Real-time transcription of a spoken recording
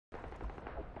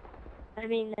I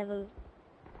mean level.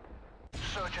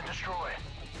 Search and destroy.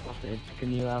 Sausage,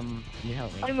 can you help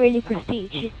me? I'm really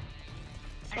prestige.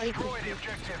 Destroy the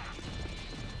objective.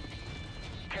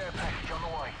 Care package on the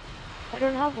way. I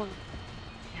don't have one.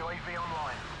 UAV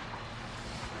online.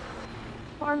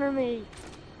 Corner me.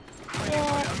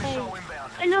 Friendly missile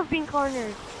inbound. I love being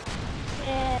cornered.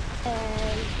 Yeah.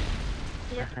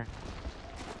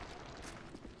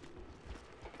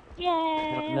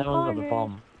 Yeah. No one's got the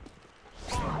bomb.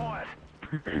 Quiet.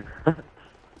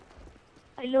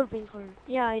 I love being cornered.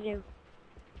 Yeah, I do.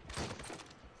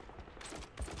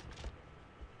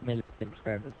 Million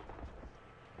subscribers.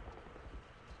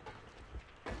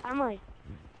 Am I?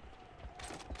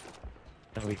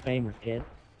 That'll be famous, kid.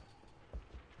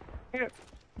 Here,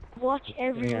 watch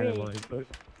every raid.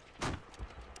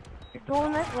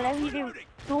 Don't let, whatever you do,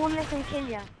 don't let them kill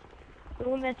ya.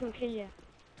 Don't let them kill ya.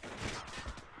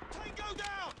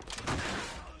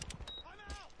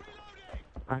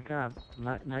 I got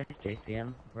nice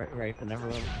JCM, right for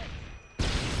everyone.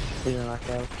 Feeling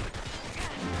ourselves.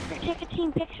 Take a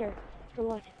team picture for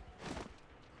what?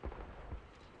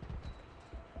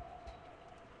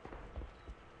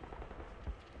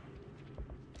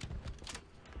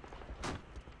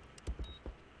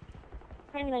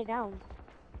 Trying to lay down.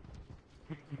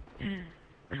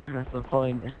 That's the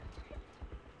point.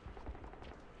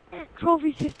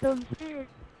 Trophy systems.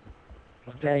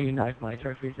 How dare you knife my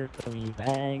trophy system, you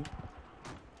bang.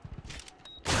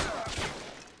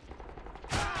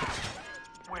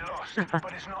 We lost,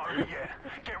 but it's not over yet.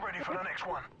 Get ready for the next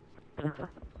one.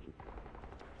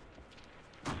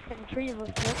 And 3 of us,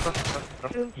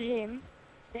 two to him,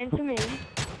 then to me.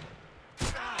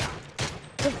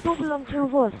 There's double on 2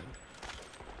 of us.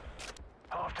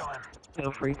 Half time.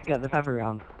 Feel free to get the pepper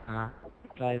round,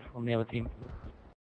 guys from the other team.